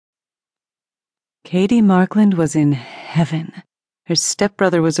Katie Markland was in heaven. Her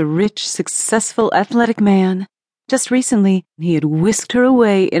stepbrother was a rich, successful, athletic man. Just recently, he had whisked her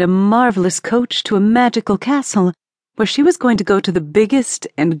away in a marvelous coach to a magical castle where she was going to go to the biggest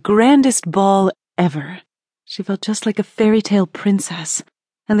and grandest ball ever. She felt just like a fairy tale princess,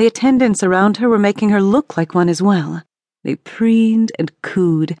 and the attendants around her were making her look like one as well. They preened and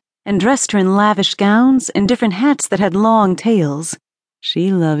cooed and dressed her in lavish gowns and different hats that had long tails.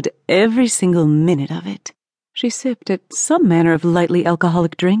 She loved every single minute of it. She sipped at some manner of lightly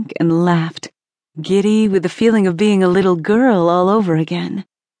alcoholic drink and laughed, giddy with the feeling of being a little girl all over again.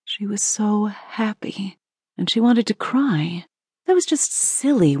 She was so happy, and she wanted to cry. That was just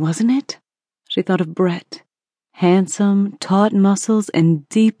silly, wasn't it? She thought of Brett, handsome, taut muscles, and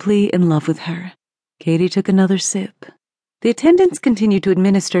deeply in love with her. Katie took another sip. The attendants continued to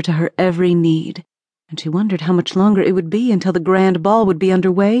administer to her every need, and she wondered how much longer it would be until the grand ball would be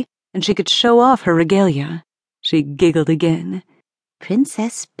underway and she could show off her regalia. She giggled again.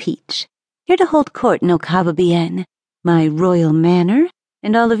 "Princess Peach, here to hold court in Okaba Bien, my royal manor,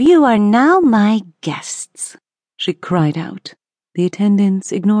 and all of you are now my guests," she cried out. The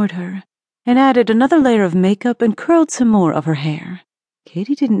attendants ignored her and added another layer of makeup and curled some more of her hair.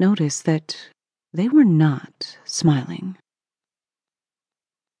 Katie didn't notice that they were not smiling.